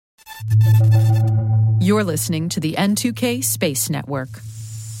You're listening to the N2K Space Network.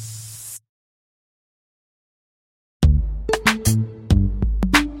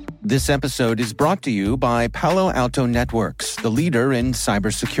 This episode is brought to you by Palo Alto Networks, the leader in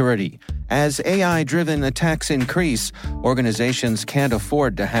cybersecurity. As AI-driven attacks increase, organizations can't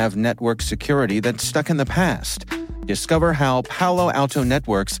afford to have network security that's stuck in the past. Discover how Palo Alto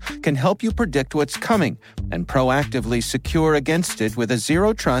Networks can help you predict what's coming and proactively secure against it with a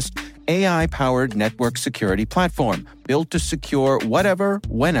zero-trust, AI-powered network security platform built to secure whatever,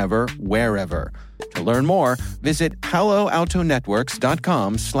 whenever, wherever. To learn more, visit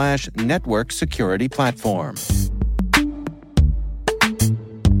paloaltonetworks.com/network security platform.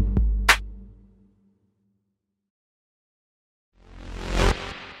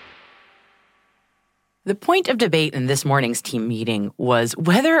 The point of debate in this morning's team meeting was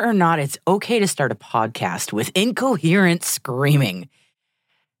whether or not it's okay to start a podcast with incoherent screaming.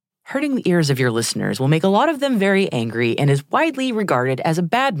 Hurting the ears of your listeners will make a lot of them very angry and is widely regarded as a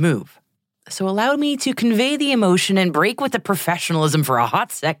bad move. So allow me to convey the emotion and break with the professionalism for a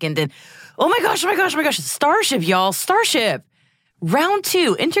hot second and, oh my gosh, Starship, y'all, Starship! Round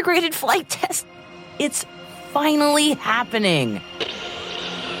 2, integrated flight test. It's finally happening.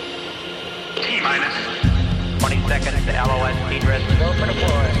 T-minus 20 seconds to LOS speed rest. Go for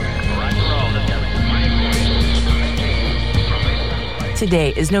deploy.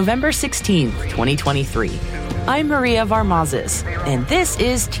 Today is November 16th, 2023. I'm Maria Varmazis, and this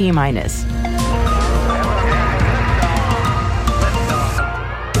is T-minus.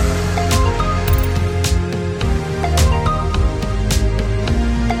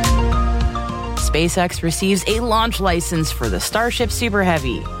 SpaceX receives a launch license for the Starship Super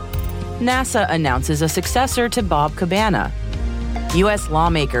Heavy. NASA announces a successor to Bob Cabana. U.S.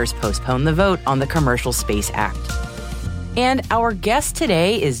 lawmakers postpone the vote on the Commercial Space Act. And our guest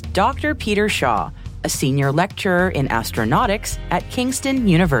today is Dr. Peter Shaw, a senior lecturer in astronautics at Kingston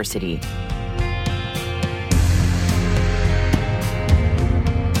University.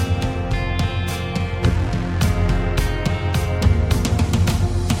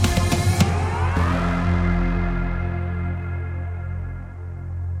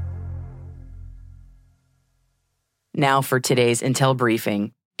 Now for today's Intel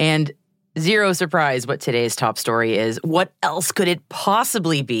briefing. And zero surprise what today's top story is. What else could it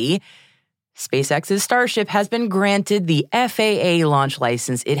possibly be? SpaceX's Starship has been granted the FAA launch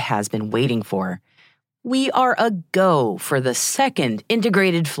license it has been waiting for. We are a go for the second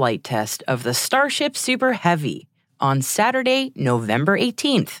integrated flight test of the Starship Super Heavy on Saturday, November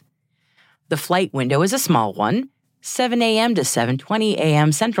 18th. The flight window is a small one, 7 a.m. to 7:20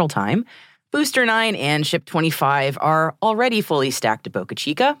 a.m. Central Time. Booster 9 and Ship 25 are already fully stacked at Boca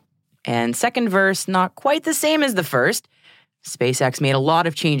Chica, and second verse not quite the same as the first. SpaceX made a lot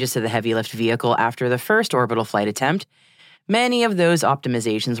of changes to the heavy lift vehicle after the first orbital flight attempt. Many of those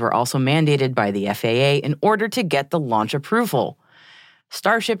optimizations were also mandated by the FAA in order to get the launch approval.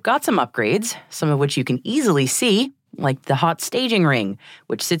 Starship got some upgrades, some of which you can easily see, like the hot staging ring,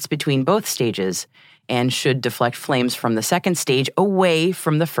 which sits between both stages and should deflect flames from the second stage away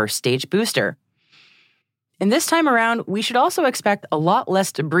from the first stage booster. And this time around, we should also expect a lot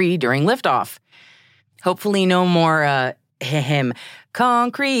less debris during liftoff. Hopefully no more,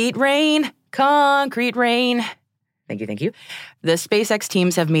 concrete rain. Thank you. The SpaceX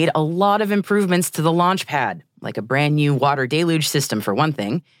teams have made a lot of improvements to the launch pad, like a brand new water deluge system for one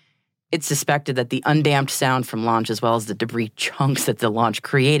thing. It's suspected that the undamped sound from launch, as well as the debris chunks that the launch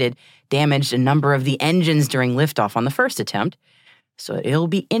created, damaged a number of the engines during liftoff on the first attempt. So it'll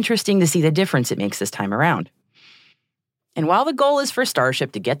be interesting to see the difference it makes this time around. And while the goal is for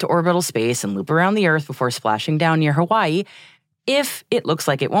Starship to get to orbital space and loop around the Earth before splashing down near Hawaii, if it looks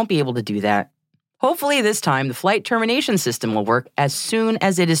like it won't be able to do that, hopefully this time the flight termination system will work as soon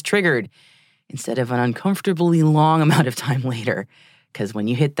as it is triggered, instead of an uncomfortably long amount of time later. Because when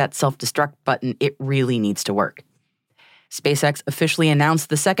you hit that self-destruct button, it really needs to work. SpaceX officially announced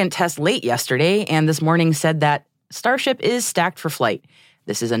the second test late yesterday, and this morning said that Starship is stacked for flight.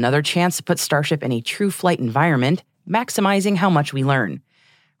 This is another chance to put Starship in a true flight environment, maximizing how much we learn.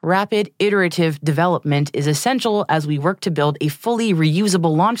 Rapid, iterative development is essential as we work to build a fully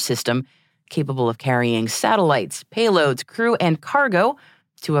reusable launch system capable of carrying satellites, payloads, crew, and cargo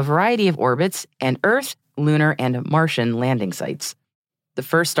to a variety of orbits and Earth, lunar, and Martian landing sites. The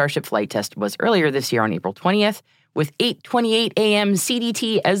first Starship flight test was earlier this year on April 20th, with 8:28 a.m.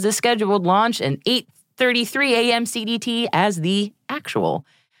 CDT as the scheduled launch and 8:33 a.m. CDT as the actual.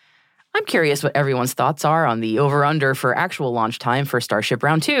 I'm curious what everyone's thoughts are on the over-under for actual launch time for Starship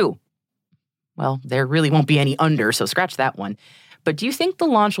Round 2. Well, there really won't be any under, so scratch that one. But do you think the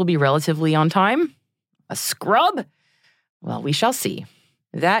launch will be relatively on time? A scrub? Well, we shall see.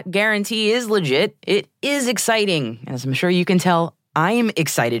 That guarantee is legit. It is exciting. As I'm sure you can tell, I'm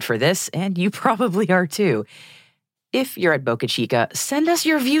excited for this, and you probably are too. If you're at Boca Chica, send us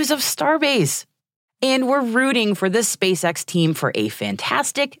your views of Starbase. And we're rooting for the SpaceX team for a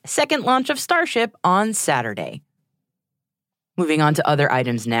fantastic second launch of Starship on Saturday. Moving on to other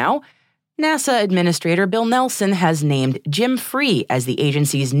items now, NASA Administrator Bill Nelson has named Jim Free as the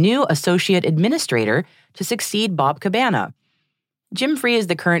agency's new Associate Administrator to succeed Bob Cabana. Jim Free is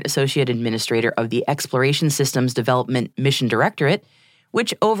the current Associate Administrator of the Exploration Systems Development Mission Directorate,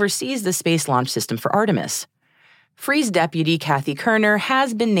 which oversees the Space Launch System for Artemis. Free's deputy, Kathy Kerner,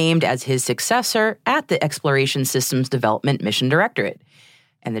 has been named as his successor at the Exploration Systems Development Mission Directorate,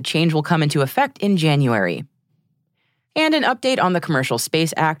 and the change will come into effect in January. And an update on the Commercial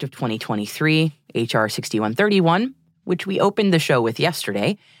Space Act of 2023, H.R. 6131, which we opened the show with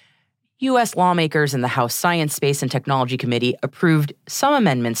yesterday. U.S. lawmakers in the House Science, Space, and Technology Committee approved some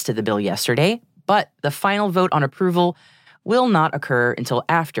amendments to the bill yesterday, but the final vote on approval will not occur until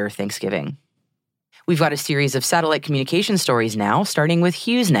after Thanksgiving. We've got a series of satellite communication stories now, starting with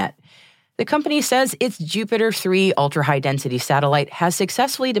HughesNet. The company says its Jupiter 3 ultra-high-density satellite has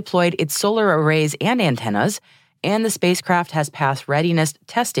successfully deployed its solar arrays and antennas, and the spacecraft has passed readiness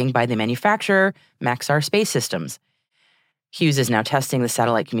testing by the manufacturer, Maxar Space Systems. Hughes is now testing the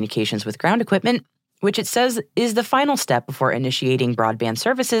satellite communications with ground equipment, which it says is the final step before initiating broadband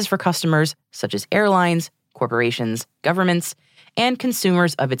services for customers such as airlines, corporations, governments, and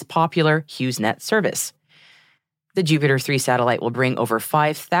consumers of its popular HughesNet service. The Jupiter 3 satellite will bring over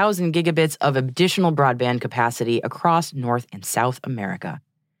 5,000 gigabits of additional broadband capacity across North and South America.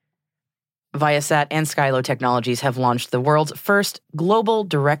 Viasat and Skylo Technologies have launched the world's first global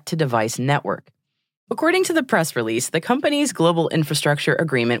direct-to-device network. According to the press release, the company's global infrastructure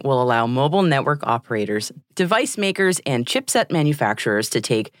agreement will allow mobile network operators, device makers, and chipset manufacturers to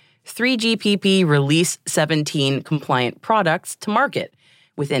take 3GPP Release 17 compliant products to market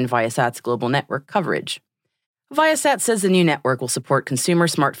within Viasat's global network coverage. Viasat says the new network will support consumer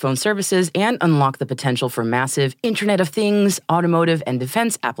smartphone services and unlock the potential for massive Internet of Things, automotive, and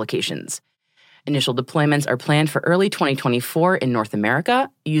defense applications. Initial deployments are planned for early 2024 in North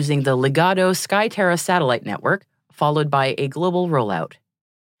America using the Ligado Skyterra satellite network, followed by a global rollout.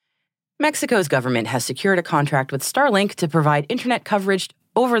 Mexico's government has secured a contract with Starlink to provide internet coverage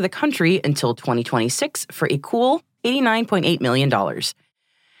over the country until 2026 for a cool $89.8 million.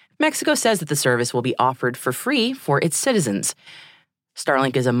 Mexico says that the service will be offered for free for its citizens.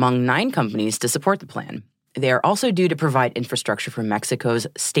 Starlink is among 9 companies to support the plan. They are also due to provide infrastructure for Mexico's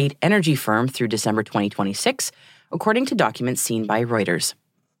state energy firm through December 2026, according to documents seen by Reuters.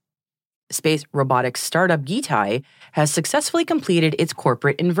 Space robotics startup Gitai has successfully completed its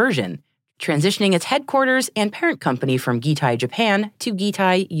corporate inversion, transitioning its headquarters and parent company from Gitai Japan to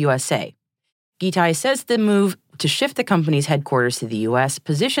Gitai USA. Gitai says the move to shift the company's headquarters to the U.S.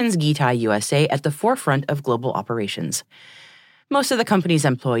 positions Gitai USA at the forefront of global operations. Most of the company's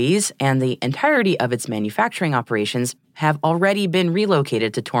employees and the entirety of its manufacturing operations have already been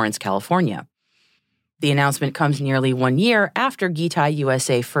relocated to Torrance, California. The announcement comes nearly 1 year after Gitai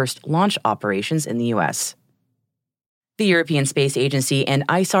USA first launched operations in the U.S. The European Space Agency and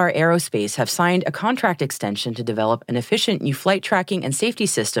ISAR Aerospace have signed a contract extension to develop an efficient new flight tracking and safety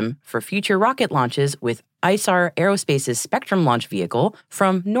system for future rocket launches with ISAR Aerospace's Spectrum launch vehicle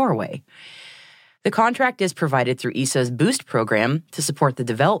from Norway. The contract is provided through ESA's Boost program to support the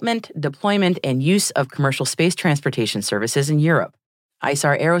development, deployment, and use of commercial space transportation services in Europe.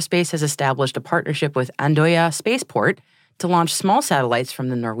 ISAR Aerospace has established a partnership with Andøya Spaceport to launch small satellites from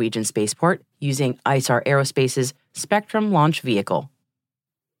the Norwegian spaceport using ISAR Aerospace's Spectrum launch vehicle.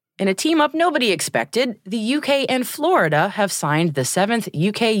 In a team-up nobody expected, the UK and Florida have signed the 7th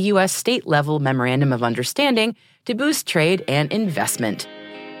UK-US state-level Memorandum of Understanding to boost trade and investment.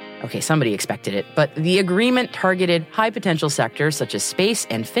 Okay, somebody expected it, but the agreement targeted high-potential sectors such as space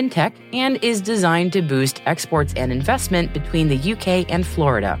and fintech and is designed to boost exports and investment between the UK and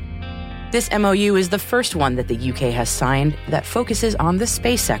Florida. This MOU is the first one that the UK has signed that focuses on the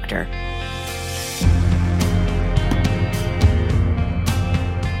space sector.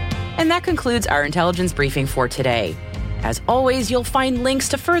 And that concludes our intelligence briefing for today. As always, you'll find links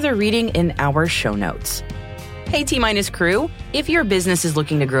to further reading in our show notes. Hey T-Minus crew, if your business is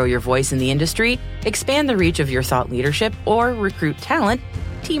looking to grow your voice in the industry, expand the reach of your thought leadership, or recruit talent,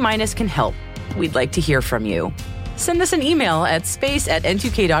 T-Minus can help. We'd like to hear from you. Send us an email at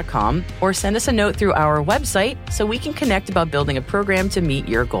space@n2k.com or send us a note through our website so we can connect about building a program to meet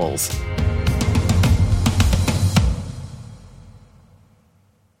your goals.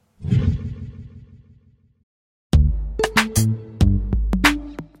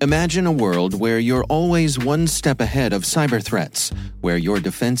 Imagine a world where you're always one step ahead of cyber threats, where your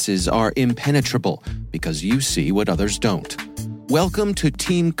defenses are impenetrable because you see what others don't. Welcome to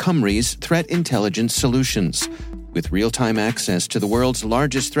Team Cymru's Threat Intelligence Solutions. With real-time access to the world's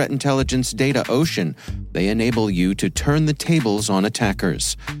largest threat intelligence data ocean, they enable you to turn the tables on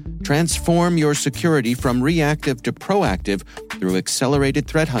attackers. Transform your security from reactive to proactive through accelerated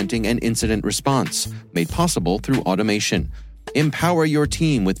threat hunting and incident response, made possible through automation. Empower your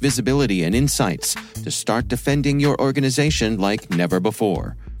team with visibility and insights to start defending your organization like never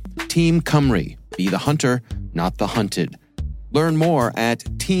before. Team Cymru. Be the hunter, not the hunted. Learn more at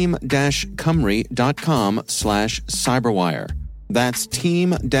team-cymru.com/cyberwire. That's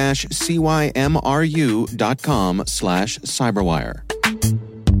team-cymru.com/cyberwire.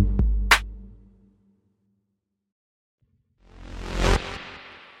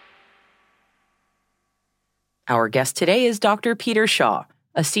 Our guest today is Dr. Peter Shaw,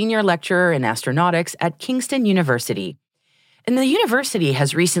 a senior lecturer in astronautics at Kingston University. And the university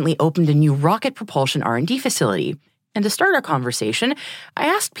has recently opened a new rocket propulsion R&D facility. And to start our conversation, I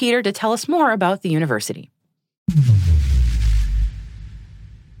asked Peter to tell us more about the university.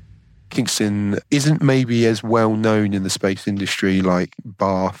 Kingston isn't maybe as well known in the space industry like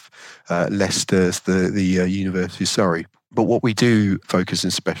Bath, Leicester, the University of Surrey. But what we do focus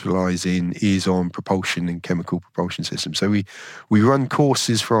and specialise in is on propulsion and chemical propulsion systems. So we run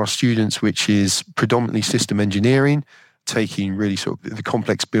courses for our students, which is predominantly system engineering, taking really sort of the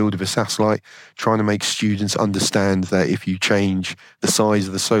complex build of a satellite, trying to make students understand that if you change the size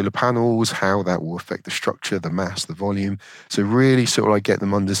of the solar panels, how that will affect the structure, the mass, the volume. So really sort of like get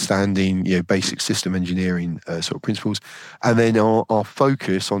them understanding, basic system engineering sort of principles. And then our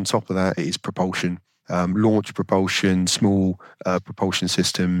focus on top of that is propulsion. Launch propulsion, small propulsion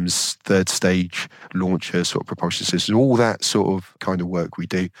systems, third stage launcher sort of propulsion systems, all that sort of kind of work we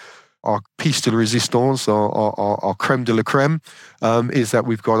do. Our piece de resistance, our creme de la creme, is that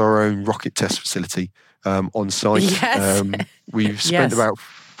we've got our own rocket test facility on site. Yes. We've spent about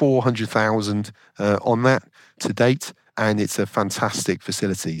 400,000 on that to date. And it's a fantastic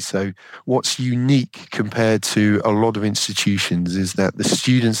facility. So what's unique compared to a lot of institutions is that the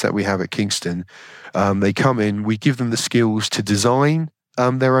students that we have at Kingston, they come in, we give them the skills to design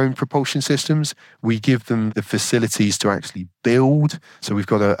their own propulsion systems. We give them the facilities to actually build. So we've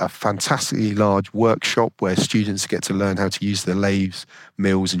got a fantastically large workshop where students get to learn how to use the lathes,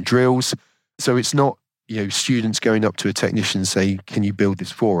 mills and drills. So it's not students going up to a technician and say, can you build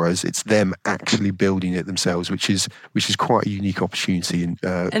this for us? It's them actually building it themselves, which is quite a unique opportunity.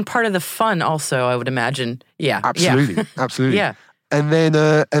 And part of the fun also, I would imagine. Yeah. Absolutely. Yeah. Absolutely. Yeah. And then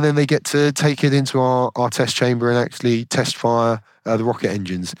they get to take it into our test chamber and actually test fire the rocket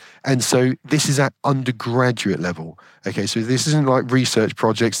engines. And so this is at undergraduate level. Okay, so this isn't like research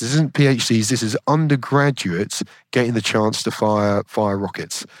projects. This isn't PhDs. This is undergraduates getting the chance to fire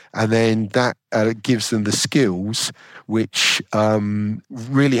rockets. And then that gives them the skills, which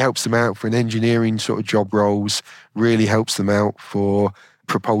really helps them out for an engineering sort of job roles, really helps them out for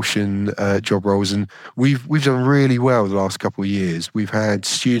propulsion job roles. And we've done really well the last couple of years. We've had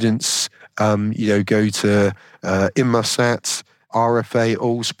students go to Inmarsat, RFA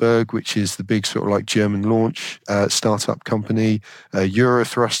Augsburg, which is the big sort of like German launch startup company,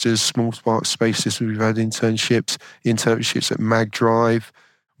 Eurothrusters, Small Spark Space Systems. We've had internships at MagDrive.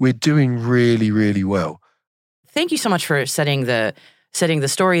 We're doing really, really well. Thank you so much for setting the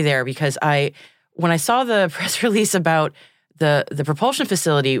story there, because when I saw the press release about the propulsion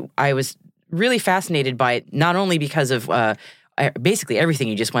facility, I was really fascinated by it, not only because of basically everything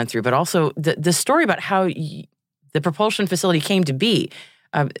you just went through, but also the story about how the propulsion facility came to be.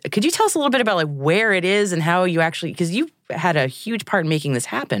 Could you tell us a little bit about like where it is and how you actually, because you had a huge part in making this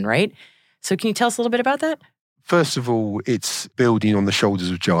happen, right? So can you tell us a little bit about that? First of all, it's building on the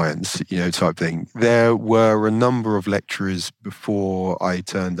shoulders of giants, type thing. There were a number of lecturers before I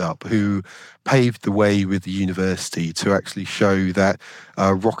turned up who paved the way with the university to actually show that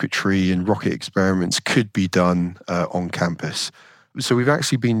rocketry and rocket experiments could be done on campus. So we've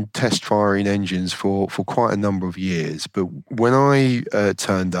actually been test firing engines for quite a number of years. But when I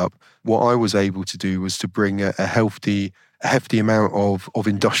turned up, what I was able to do was to bring a hefty amount of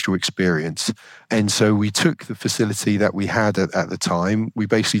industrial experience. And so we took the facility that we had at the time, we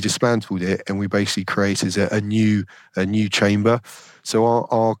basically dismantled it, and we basically created a new chamber. So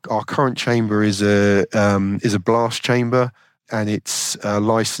our current chamber is a blast chamber. and it's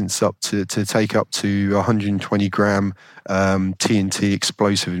licensed up to take up to 120 gram TNT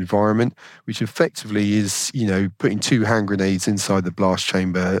explosive environment, which effectively is, putting 2 hand grenades inside the blast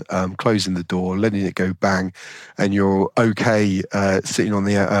chamber, closing the door, letting it go bang, and you're okay sitting on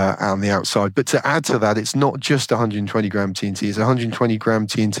the outside. But to add to that, it's not just 120 gram TNT, it's 120 gram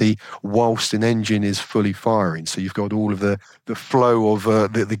TNT whilst an engine is fully firing. So you've got all of the flow of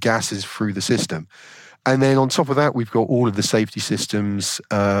the gases through the system. And then on top of that, we've got all of the safety systems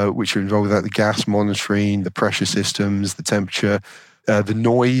which are involved with that, the gas monitoring, the pressure systems, the temperature, the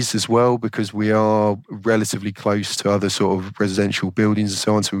noise as well, because we are relatively close to other sort of residential buildings and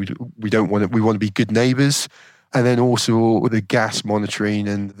so on. So we want to be good neighbours. And then also the gas monitoring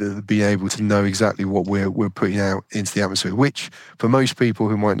and the being able to know exactly what we're putting out into the atmosphere, which for most people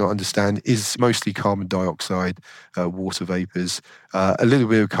who might not understand is mostly carbon dioxide, water vapours, a little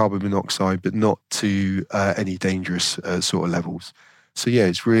bit of carbon monoxide, but not to any dangerous sort of levels. So yeah,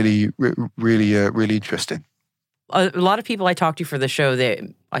 it's really interesting. A lot of people I talk to for the show,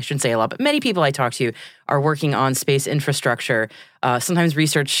 I shouldn't say a lot, but many people I talk to are working on space infrastructure, sometimes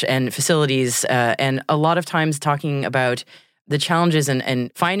research and facilities, and a lot of times talking about the challenges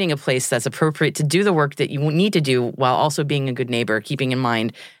and finding a place that's appropriate to do the work that you need to do while also being a good neighbor, keeping in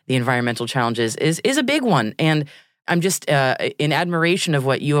mind the environmental challenges is a big one. And I'm just in admiration of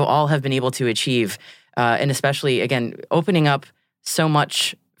what you all have been able to achieve, and especially, again, opening up so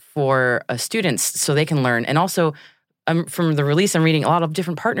much for students so they can learn. And also, from the release, I'm reading a lot of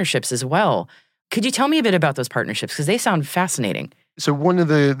different partnerships as well. Could you tell me a bit about those partnerships? Because they sound fascinating. So one of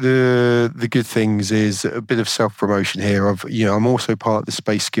the good things is a bit of self-promotion here. I'm also part of the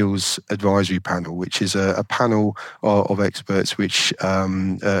Space Skills Advisory Panel, which is a panel of experts which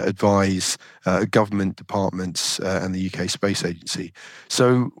advise government departments and the UK Space Agency.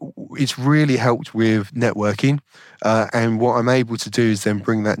 So it's really helped with networking. And what I'm able to do is then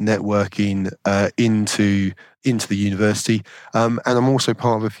bring that networking into the university. And I'm also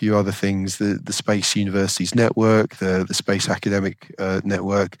part of a few other things, the Space Universities Network, the Space Academic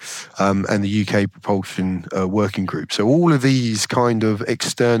Network, and the UK Propulsion Working Group. So all of these kind of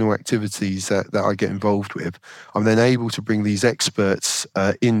external activities that I get involved with, I'm then able to bring these experts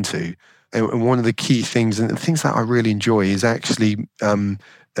into. And one of the key things, and the things that I really enjoy, is actually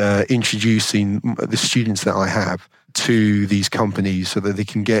introducing the students that I have to these companies so that they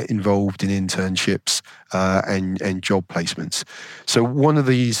can get involved in internships and job placements. So one of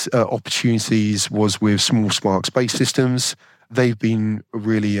these opportunities was with Small Spark Space Systems. They've been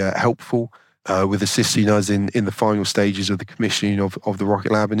really helpful with assisting us in the final stages of the commissioning of the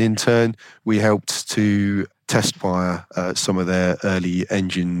Rocket Lab. And in turn, we helped to test fire some of their early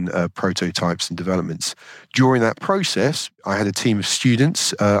engine prototypes and developments. During that process, I had a team of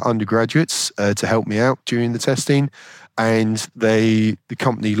students, undergraduates, to help me out during the testing. And the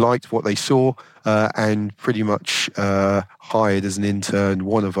company liked what they saw and pretty much hired as an intern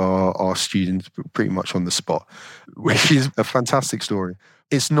one of our students pretty much on the spot, which is a fantastic story.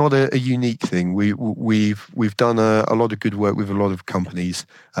 It's not a unique thing. We've done a lot of good work with a lot of companies,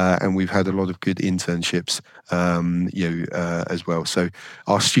 and we've had a lot of good internships, as well. So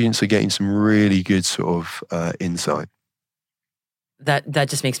our students are getting some really good sort of insight. That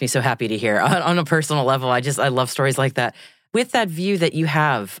just makes me so happy to hear. On a personal level, I love stories like that. With that view that you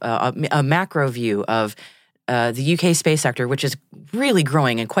have, a macro view of the UK space sector, which is really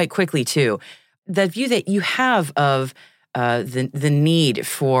growing and quite quickly too, that view that you have of the need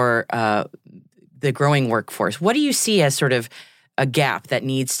for the growing workforce, what do you see as sort of a gap that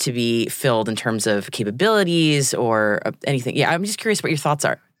needs to be filled in terms of capabilities or anything? Yeah, I'm just curious what your thoughts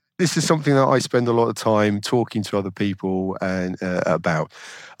are. This is something that I spend a lot of time talking to other people and about.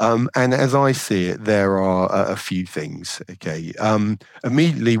 And as I see it, there are a few things. Okay.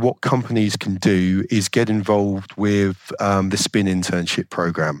 Immediately, what companies can do is get involved with the SPIN internship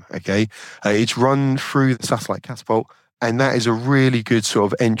program. Okay. It's run through the Satellite Catapult. And that is a really good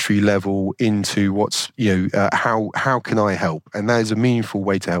sort of entry level into what's, how can I help? And that is a meaningful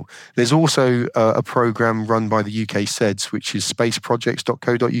way to help. There's also a program run by the UK SEDS, which is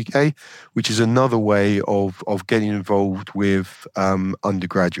spaceprojects.co.uk, which is another way of getting involved with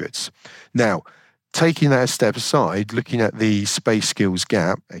undergraduates. Now, taking that a step aside, looking at the space skills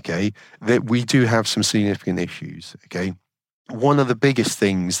gap, okay, that we do have some significant issues, okay? One of the biggest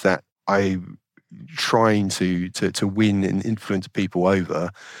things that I'm trying to win and influence people over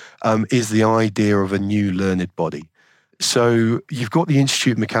is the idea of a new learned body. So you've got the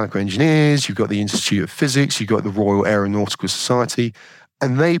Institute of Mechanical Engineers, you've got the Institute of Physics, you've got the Royal Aeronautical Society,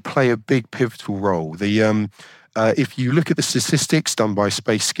 and they play a big pivotal role. If you look at the statistics done by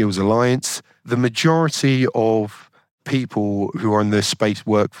Space Skills Alliance, the majority of people who are in the space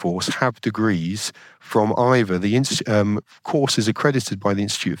workforce have degrees from either the courses accredited by the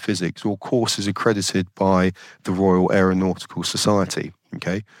Institute of Physics or courses accredited by the Royal Aeronautical Society.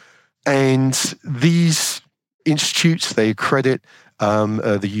 Okay, and these institutes, they accredit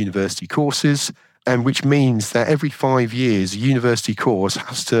the university courses, and which means that every 5 years, a university course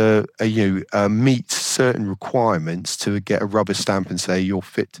has to meet certain requirements to get a rubber stamp and say you're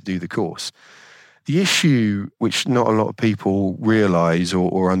fit to do the course. The issue, which not a lot of people realise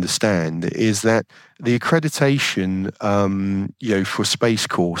or understand, is that the accreditation, for space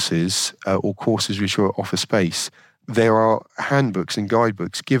courses or courses which offer space, there are handbooks and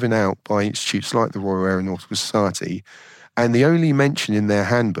guidebooks given out by institutes like the Royal Aeronautical Society, and the only mention in their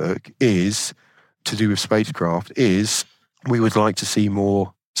handbook is to do with spacecraft is we would like to see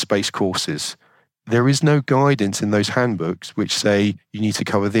more space courses. There is no guidance in those handbooks which say you need to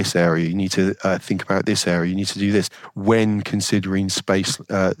cover this area, you need to think about this area, you need to do this when considering space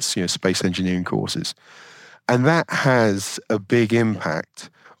engineering courses. And that has a big impact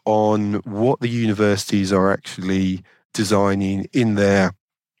on what the universities are actually designing in their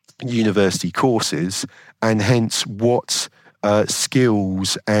university courses, and hence what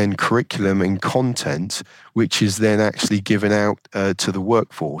skills and curriculum and content which is then actually given out to the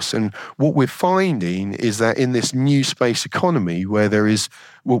workforce. And what we're finding is that in this new space economy where it's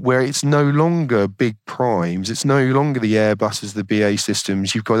no longer big primes, it's no longer the Airbuses, the BA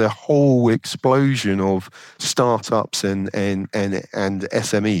systems, you've got a whole explosion of startups and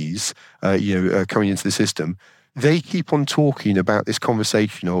SMEs coming into the system. They keep on talking about this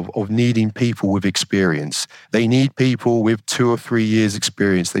conversation of needing people with experience. They need people with 2 or 3 years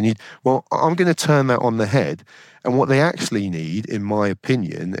experience. I'm going to turn that on the head. And what they actually need, in my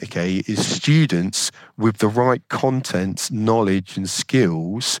opinion, is students with the right content, knowledge and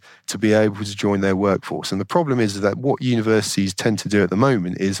skills to be able to join their workforce. And the problem is that what universities tend to do at the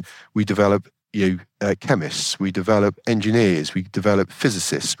moment is we develop chemists, we develop engineers, we develop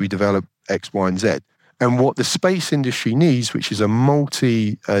physicists, we develop X, Y, and Z. And what the space industry needs, which is a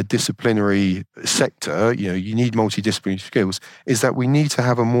multidisciplinary sector, you need multidisciplinary skills, is that we need to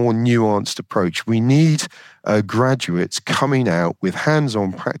have a more nuanced approach. We need graduates coming out with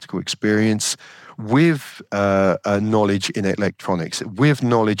hands-on practical experience, with knowledge in electronics, with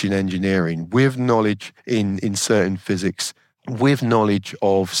knowledge in engineering, with knowledge in certain physics, with knowledge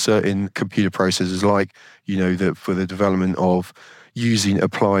of certain computer processes like, for the development of using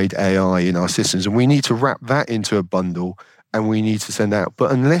applied AI in our systems. And we need to wrap that into a bundle and we need to send out.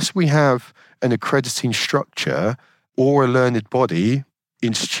 But unless we have an accrediting structure or a learned body,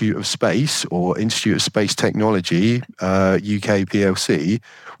 Institute of Space or Institute of Space Technology, UK PLC,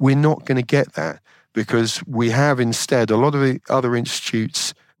 we're not going to get that, because we have instead a lot of the other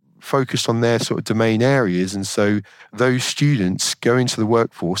institutes focused on their sort of domain areas. And so those students go into the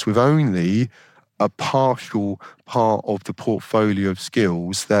workforce with only a partial part of the portfolio of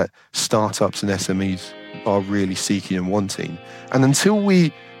skills that startups and SMEs are really seeking and wanting. And until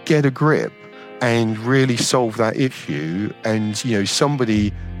we get a grip and really solve that issue, and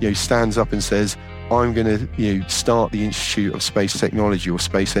somebody stands up and says, I'm going to start the Institute of Space Technology or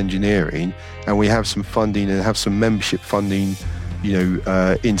Space Engineering, and we have some funding and have some membership funding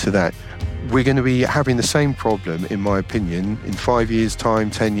into that, we're going to be having the same problem, in my opinion, in 5 years'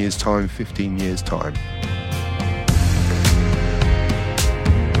 time, 10 years' time, 15 years' time.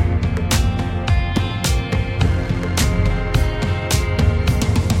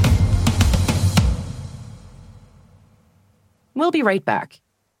 We'll be right back.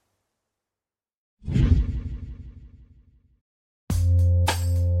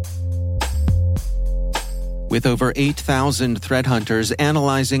 With over 8,000 threat hunters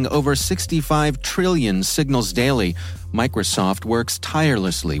analyzing over 65 trillion signals daily, Microsoft works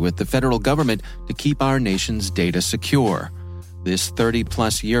tirelessly with the federal government to keep our nation's data secure. This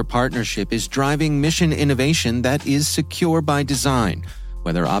 30-plus year partnership is driving mission innovation that is secure by design.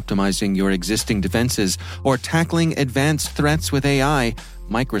 Whether optimizing your existing defenses or tackling advanced threats with AI,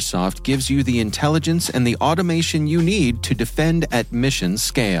 Microsoft gives you the intelligence and the automation you need to defend at mission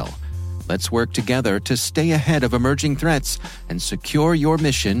scale. Let's work together to stay ahead of emerging threats and secure your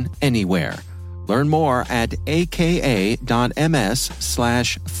mission anywhere. Learn more at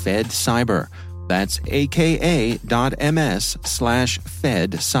aka.ms/fedcyber. That's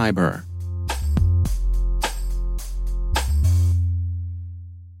aka.ms/fedcyber.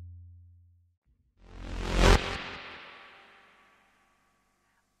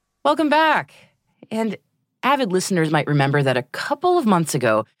 Welcome back. And avid listeners might remember that a couple of months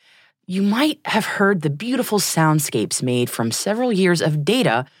ago, you might have heard the beautiful soundscapes made from several years of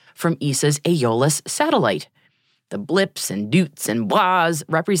data from ESA's Aeolus satellite. The blips and doots and blahs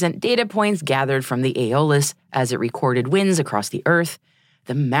represent data points gathered from the Aeolus as it recorded winds across the Earth,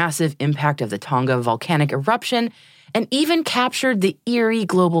 the massive impact of the Tonga volcanic eruption, and even captured the eerie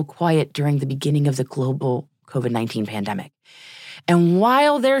global quiet during the beginning of the global COVID-19 pandemic. And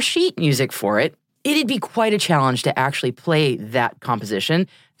while there's sheet music for it, it'd be quite a challenge to actually play that composition,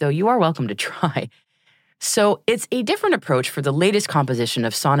 though you are welcome to try. So it's a different approach for the latest composition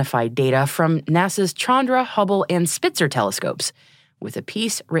of sonified data from NASA's Chandra, Hubble, and Spitzer telescopes, with a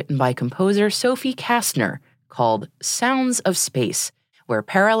piece written by composer Sophie Kastner called Sounds of Space, Where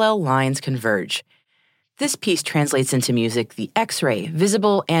Parallel Lines Converge. This piece translates into music the X-ray,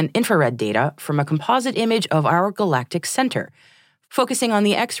 visible, and infrared data from a composite image of our galactic center, focusing on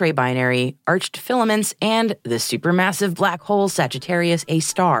the X-ray binary, arched filaments, and the supermassive black hole Sagittarius A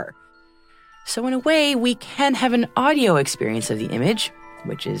star. So in a way, we can have an audio experience of the image,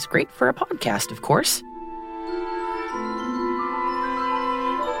 which is great for a podcast, of course.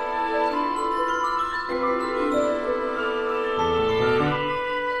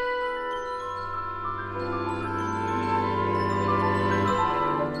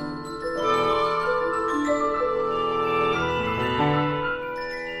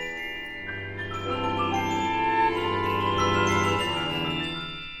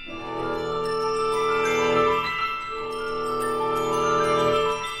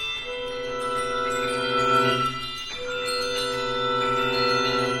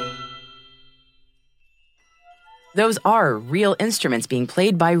 Those are real instruments being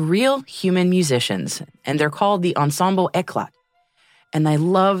played by real human musicians, and they're called the Ensemble Éclat. And I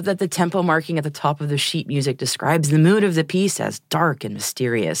love that the tempo marking at the top of the sheet music describes the mood of the piece as dark and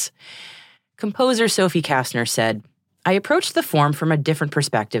mysterious. Composer Sophie Kastner said, "I approached the form from a different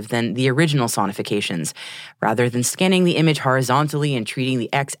perspective than the original sonifications. Rather than scanning the image horizontally and treating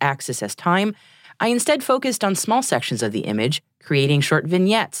the x-axis as time, I instead focused on small sections of the image, creating short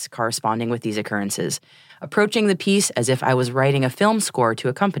vignettes corresponding with these occurrences, approaching the piece as if I was writing a film score to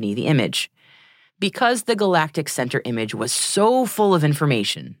accompany the image. Because the galactic center image was so full of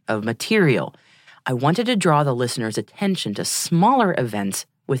information, of material, I wanted to draw the listener's attention to smaller events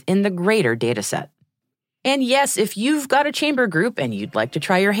within the greater dataset." And yes, if you've got a chamber group and you'd like to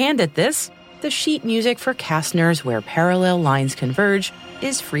try your hand at this, the sheet music for Kastner's Where Parallel Lines Converge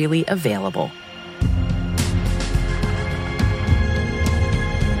is freely available.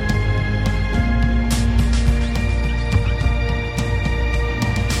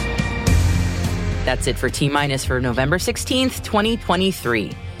 That's it for T-Minus for November 16th,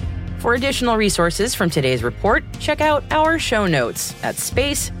 2023. For additional resources from today's report, check out our show notes at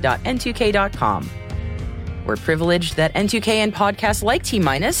space.n2k.com. We're privileged that N2K and podcasts like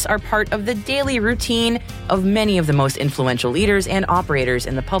T-Minus are part of the daily routine of many of the most influential leaders and operators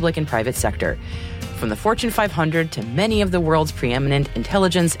in the public and private sector, from the Fortune 500 to many of the world's preeminent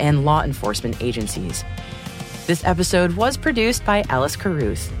intelligence and law enforcement agencies. This episode was produced by Alice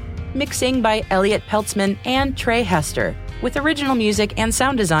Carruth. Mixing by Elliot Peltzman and Trey Hester, with original music and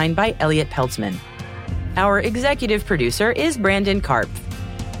sound design by Elliot Peltzman. Our executive producer is Brandon Karpf.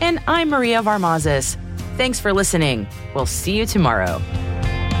 And I'm Maria Varmazes. Thanks for listening. We'll see you tomorrow.